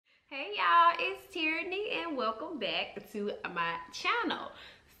Hey y'all, it's Tiereney and welcome back to my channel.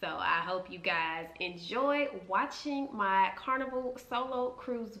 So I hope you guys enjoy watching my Carnival solo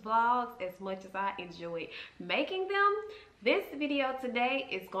cruise vlogs as much as I enjoyed making them. This video today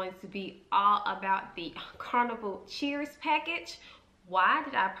is going to be all about the Carnival Cheers package. Why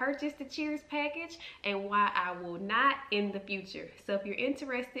did I purchase the Cheers package and why I will not in the future. So if you're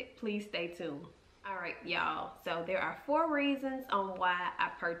interested, please stay tuned. All right, y'all, so there are 4 reasons on why I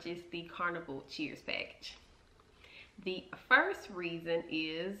purchased the Carnival Cheers package. The first reason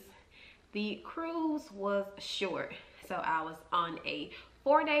is the cruise was short. So I was on a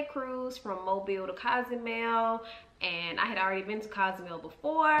 4-day cruise from Mobile to Cozumel, and I had already been to Cozumel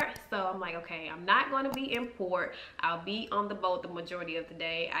before, so I'm like, okay, I'm not going to be in port. I'll be on the boat the majority of the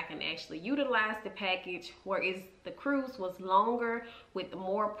day. I can actually utilize the package, whereas the cruise was longer with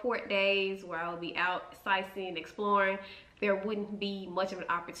more port days where I would be out sightseeing, exploring. There wouldn't be much of an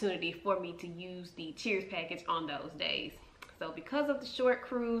opportunity for me to use the Cheers package on those days. So because of the short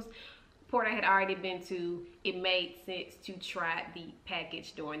cruise, port I had already been to, it made sense to try the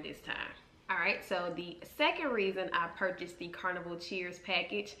package during this time. All right, so the second reason I purchased the Carnival Cheers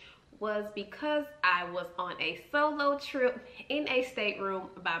package was because I was on a solo trip in a stateroom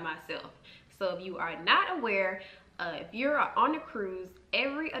by myself. So if you are not aware, if you're on a cruise,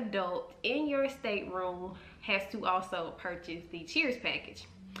 every adult in your stateroom has to also purchase the Cheers package.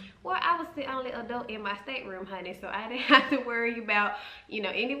 Well, I was the only adult in my stateroom, honey, so I didn't have to worry about,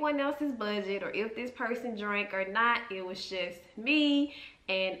 anyone else's budget or if this person drank or not. It was just me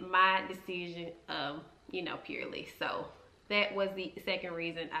and my decision, purely. So that was the second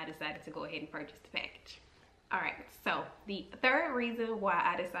reason I decided to go ahead and purchase the package. All right, so the third reason why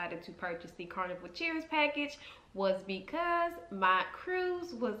I decided to purchase the Carnival Cheers package was because my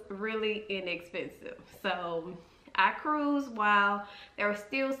cruise was really inexpensive. So I cruised while there were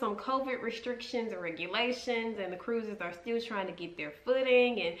still some COVID restrictions and regulations, and the cruises are still trying to get their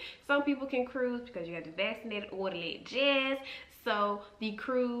footing, and some people can cruise because you have the vaccinated orderly jazz. So the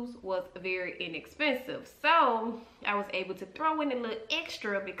cruise was very inexpensive. So I was able to throw in a little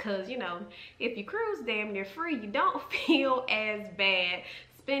extra because, if you cruise damn near free, you don't feel as bad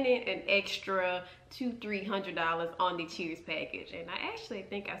spending an extra $200–300 on the Cheers package. And I actually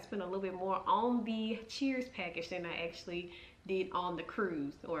think I spent a little bit more on the Cheers package than I actually did on the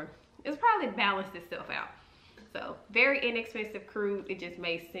cruise, or it's probably balanced itself out. So very inexpensive cruise. It just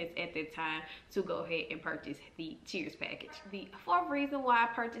made sense at the time to go ahead and purchase the Cheers package. The fourth reason why I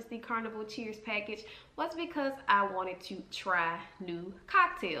purchased the Carnival Cheers package was because I wanted to try new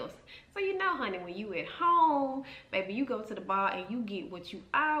cocktails. So honey, when you at home, baby, you go to the bar and you get what you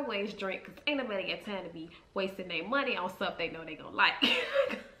always drink, because ain't nobody got time to be wasting their money on stuff they know they gonna like.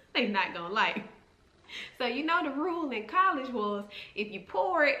 They not gonna like. So the rule in college was if you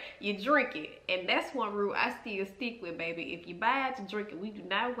pour it, you drink it. And that's one rule I still stick with, baby. If you buy it, you drink it. We do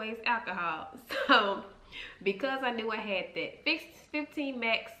not waste alcohol. So because I knew I had that fixed 15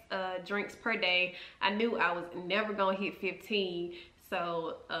 max drinks per day, I knew I was never gonna hit 15.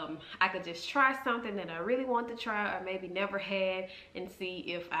 So I could just try something that I really want to try or maybe never had and see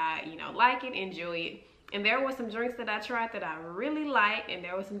if I, like it, enjoy it. And there were some drinks that I tried that I really liked, and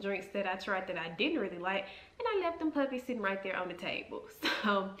there were some drinks that I tried that I didn't really like, and I left them puppies sitting right there on the table.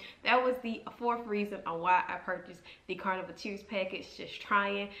 So that was the fourth reason on why I purchased the Carnival Cheers package, just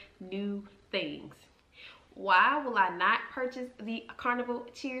trying new things. Why will I not purchase the Carnival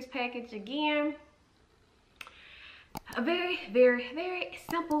Cheers package again? A very, very, very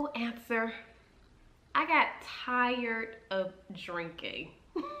simple answer. I got tired of drinking.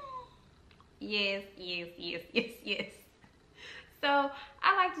 Yes. So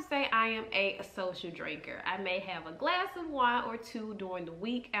I like to say I am a social drinker. I may have a glass of wine or two during the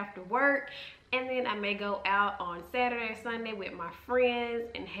week after work, and then I may go out on Saturday or Sunday with my friends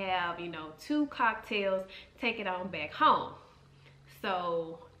and have, 2 cocktails, take it on back home.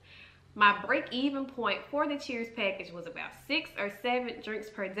 So my break-even point for the Cheers package was about 6 or 7 drinks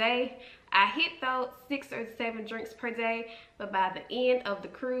per day. I hit those 6 or 7 drinks per day, but by the end of the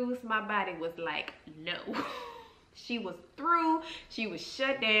cruise, my body was like, no. She was through, she was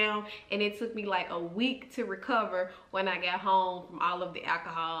shut down, and it took me like a week to recover when I got home from all of the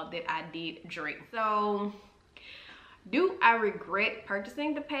alcohol that I did drink. So do I regret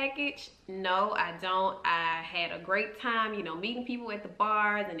purchasing the package? No, I don't. I had a great time, meeting people at the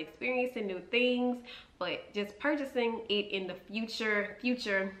bars and experiencing new things, but just purchasing it in the future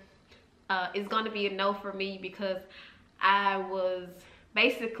is going to be a no for me, because I was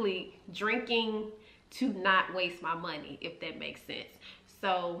basically drinking to not waste my money, if that makes sense.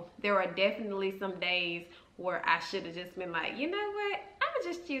 So there are definitely some days where I should have just been like, you know what, I'm I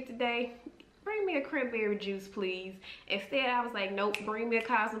just chill today? Bring me a cranberry juice, please. Instead, I was like, nope, bring me a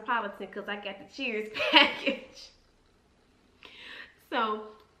Cosmopolitan because I got the Cheers package. So,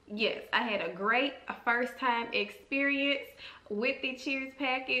 yes, I had a great first time experience with the Cheers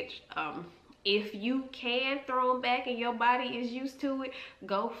package. If you can throw them back and your body is used to it,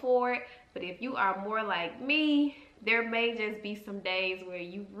 go for it. But if you are more like me, there may just be some days where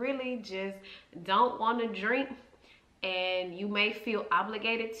you really just don't want to drink and you may feel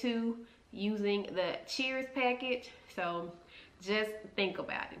obligated to using the Cheers package. So just think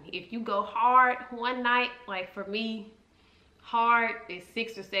about it. If you go hard one night, like for me, hard is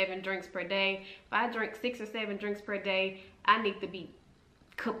 6 or 7 drinks per day. If I drink 6 or 7 drinks per day, I need to be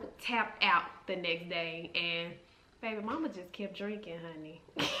tapped out the next day. And baby mama just kept drinking, honey.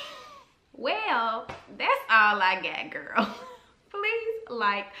 Well, that's all I got, girl. Please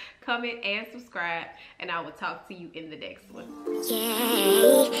like, comment, and subscribe, and I will talk to you in the next one.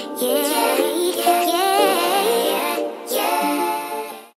 Yay.